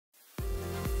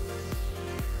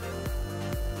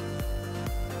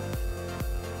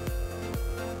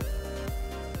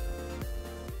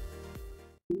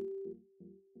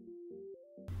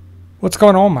What's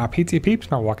going on, my PT peeps,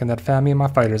 my Walking Dead family, and my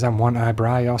fighters? I'm One Eye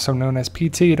Bry, also known as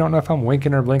PT. I don't know if I'm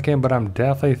winking or blinking, but I'm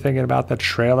definitely thinking about the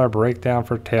trailer breakdown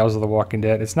for Tales of the Walking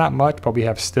Dead. It's not much, but we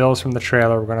have stills from the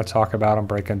trailer. We're going to talk about them,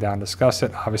 break them down, discuss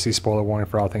it. Obviously, spoiler warning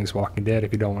for all things Walking Dead.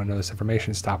 If you don't want to know this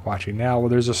information, stop watching now. Well,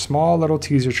 there's a small little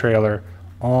teaser trailer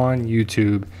on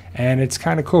YouTube, and it's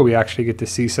kind of cool. We actually get to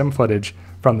see some footage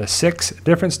from the 6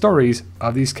 different stories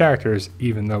of these characters,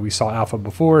 even though we saw Alpha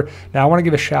before. Now, I want to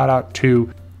give a shout out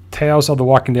to Tales of the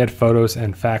Walking Dead photos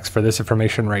and facts for this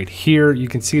information right here. You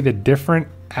can see the different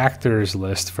actors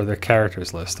list for the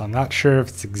characters list. I'm not sure if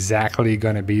it's exactly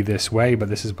going to be this way, but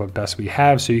this is what best we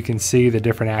have, so you can see the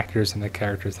different actors and the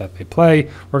characters that they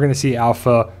play. We're going to see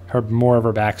Alpha, more of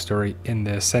her backstory in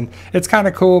this, and it's kind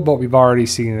of cool, but we've already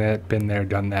seen it, been there,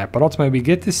 done that. But ultimately, we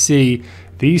get to see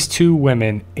these 2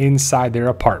 women inside their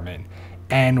apartment,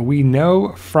 and we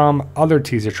know from other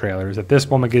teaser trailers that this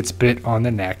woman gets bit on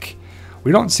the neck.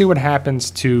 We don't see what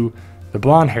happens to the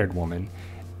blonde-haired woman.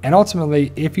 And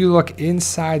ultimately, if you look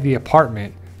inside the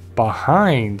apartment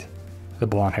behind the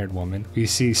blonde-haired woman, we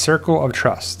see Circle of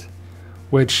Trust,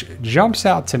 which jumps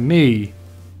out to me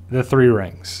the 3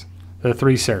 rings, the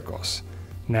 3 circles.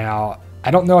 Now, I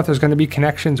don't know if there's going to be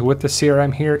connections with the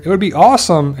CRM here. It would be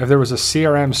awesome if there was a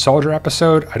CRM Soldier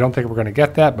episode. I don't think we're going to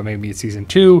get that, but maybe it's season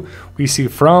 2. We see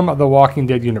from the Walking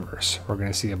Dead universe. We're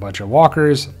going to see a bunch of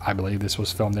walkers. I believe this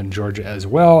was filmed in Georgia as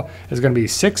well. It's going to be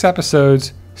 6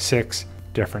 episodes, 6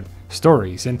 different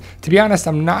stories. And to be honest,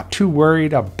 I'm not too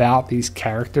worried about these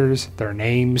characters, their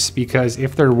names, because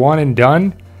if they're one and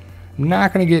done, I'm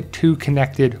not going to get too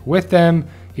connected with them,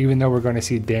 even though we're going to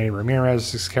see Danny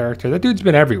Ramirez's character. That dude's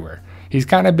been everywhere. He's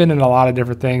kind of been in a lot of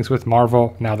different things with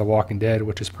Marvel, now The Walking Dead,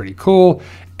 which is pretty cool.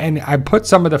 And I put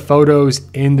some of the photos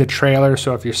in the trailer,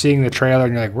 so if you're seeing the trailer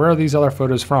and you're like, where are these other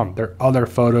photos from? They're other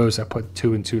photos. I put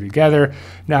 2 and 2 together.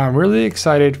 Now, I'm really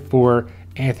excited for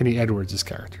Anthony Edwards'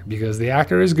 character because the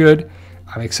actor is good.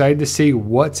 I'm excited to see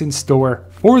what's in store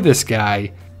for this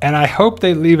guy, and I hope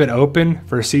they leave it open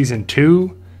for season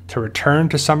 2 to return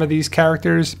to some of these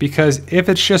characters, because if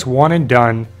it's just one and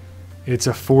done, it's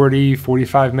a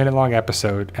 45 minute long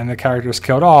episode and the character's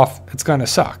killed off, it's gonna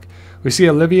suck. We see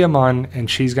Olivia Munn, and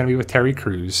she's gonna be with Terry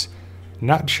Crews.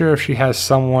 Not sure if she has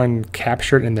someone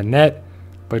captured in the net,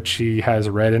 but she has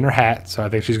red in her hat, so I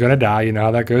think she's gonna die. You know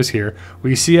how that goes here.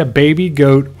 We see a baby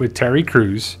goat with Terry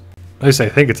Crews. At least I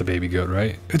think it's a baby goat,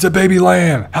 right? It's a baby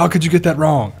lamb. How could you get that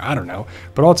wrong? I don't know.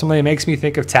 But ultimately, it makes me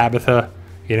think of Tabitha,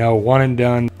 you know, one and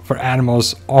done for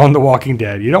animals on The Walking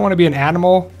Dead. You don't want to be an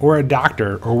animal or a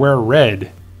doctor or wear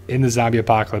red in the zombie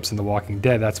apocalypse in The Walking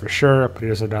Dead, that's for sure. But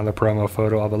here's another promo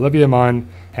photo of Olivia Munn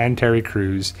and Terry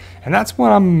Crews. And that's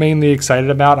what I'm mainly excited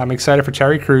about. I'm excited for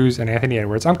Terry Crews and Anthony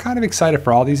Edwards. I'm kind of excited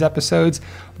for all these episodes,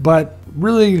 but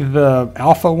really the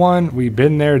Alpha one, we've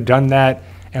been there, done that.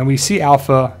 And we see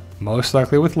Alpha most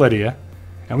likely with Lydia.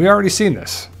 And we already seen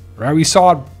this, right? We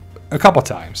saw it a couple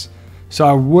times. So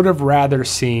I would have rather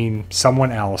seen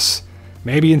someone else.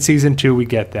 Maybe in season 2 we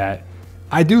get that.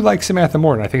 I do like Samantha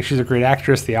Morton. I think she's a great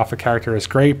actress. The Alpha character is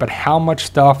great, but how much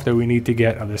stuff do we need to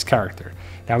get of this character?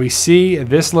 Now we see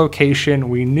this location.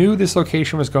 We knew this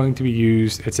location was going to be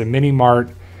used. It's a mini mart,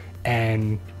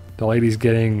 and the lady's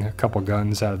getting a couple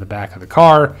guns out of the back of the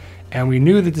car, and we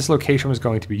knew that this location was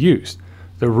going to be used.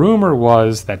 The rumor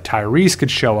was that Tyrese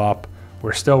could show up.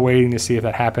 We're still waiting to see if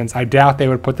that happens. I doubt they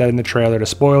would put that in the trailer to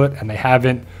spoil it, and they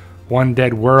haven't. One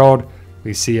dead world.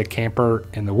 We see a camper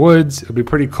in the woods. It would be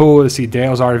pretty cool to see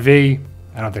Dale's RV.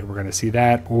 I don't think we're going to see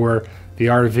that. Or the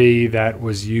RV that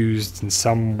was used in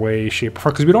some way, shape, or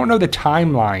form, because we don't know the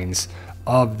timelines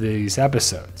of these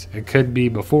episodes. It could be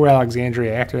before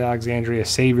Alexandria, after Alexandria,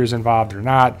 Savior's involved or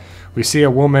not. We see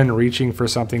a woman reaching for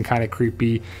something kind of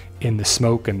creepy in the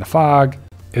smoke and the fog.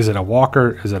 Is it a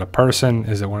walker? Is it a person?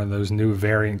 Is it one of those new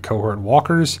variant cohort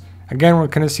walkers? Again, we're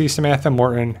going to see Samantha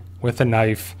Morton with a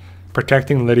knife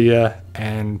protecting Lydia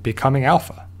and becoming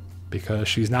Alpha, because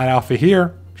she's not Alpha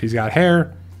here. She's got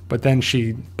hair, but then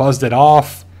she buzzed it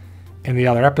off in the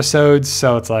other episodes.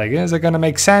 So it's like, is it going to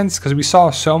make sense? Because we saw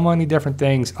so many different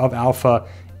things of Alpha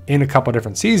in a couple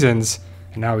different seasons,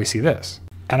 and now we see this.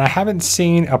 And I haven't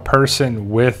seen a person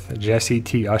with Jesse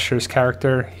T. Usher's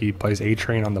character. He plays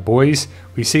A-Train on The Boys.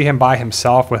 We see him by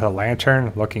himself with a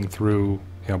lantern looking through,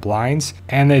 blinds.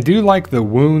 And they do like the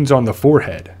wounds on the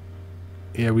forehead.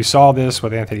 Yeah, we saw this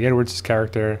with Anthony Edwards'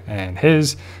 character and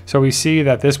his. So we see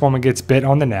that this woman gets bit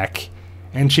on the neck,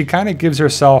 and she kind of gives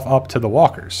herself up to the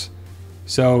walkers.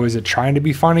 So is it trying to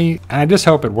be funny? And I just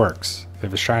hope it works.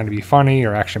 If it's trying to be funny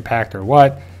or action-packed or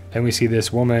what. Then we see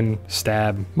this woman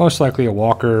stab, most likely a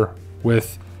walker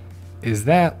with, is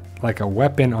that like a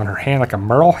weapon on her hand, like a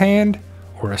Merle hand?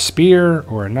 or a spear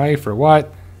or a knife or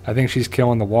what. I think she's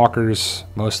killing the walkers,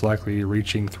 most likely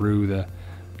reaching through the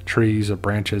trees or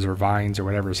branches or vines or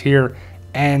whatever's here.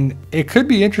 And it could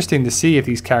be interesting to see if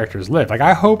these characters live. Like,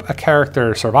 I hope a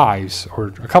character survives, or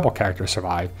a couple characters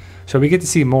survive, so we get to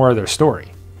see more of their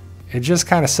story. It just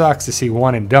kind of sucks to see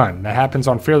one and done. That happens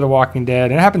on Fear the Walking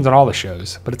Dead, and it happens on all the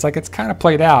shows. But it's like, it's kind of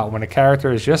played out when a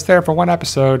character is just there for one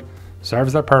episode,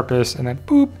 serves their purpose, and then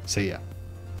boop, see ya.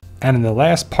 And in the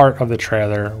last part of the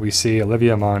trailer, we see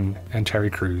Olivia Munn and Terry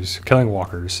Crews killing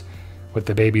walkers with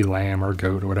the baby lamb or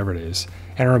goat or whatever it is.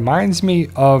 And it reminds me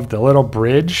of the little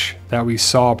bridge that we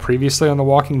saw previously on The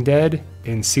Walking Dead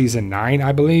in season 9,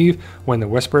 I believe, when the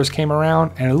Whisperers came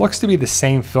around. And it looks to be the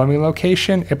same filming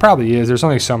location. It probably is. There's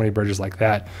only so many bridges like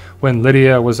that. When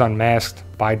Lydia was unmasked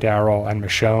by Daryl and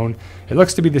Michonne, it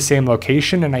looks to be the same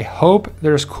location. And I hope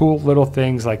there's cool little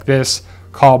things like this,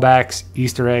 callbacks,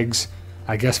 Easter eggs,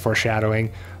 I guess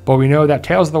foreshadowing. But we know that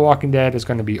Tales of the Walking Dead is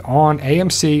going to be on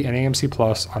AMC and AMC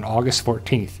Plus on August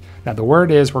 14th. Now, the word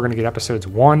is we're going to get episodes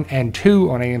 1 and 2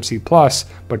 on AMC Plus,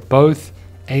 but both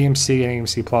AMC and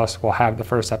AMC Plus will have the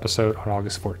first episode on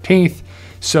August 14th.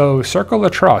 So, Circle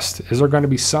of Trust, is there going to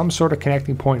be some sort of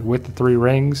connecting point with the 3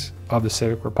 rings of the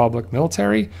Civic Republic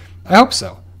military? I hope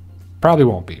so. Probably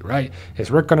won't be, right?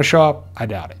 Is Rick going to show up? I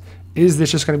doubt it. Is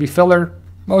this just going to be filler?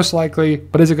 Most likely,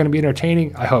 but is it going to be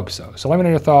entertaining? I hope so. So let me know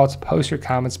your thoughts, post your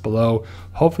comments below.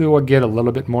 Hopefully we'll get a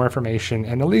little bit more information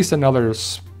and at least another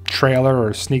trailer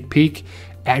or sneak peek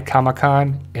at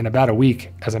Comic-Con in about a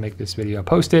week as I make this video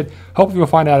posted. Hopefully we'll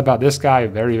find out about this guy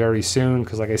very, very soon,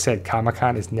 because like I said,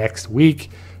 Comic-Con is next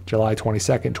week. July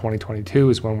 22nd,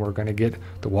 2022 is when we're going to get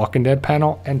the Walking Dead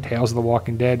panel and Tales of the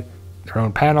Walking Dead, their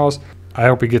own panels. I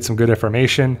hope we get some good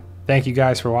information. Thank you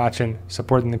guys for watching,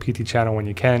 supporting the PT channel when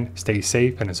you can. Stay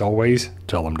safe, and as always,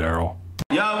 tell them Daryl.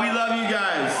 Yo, we love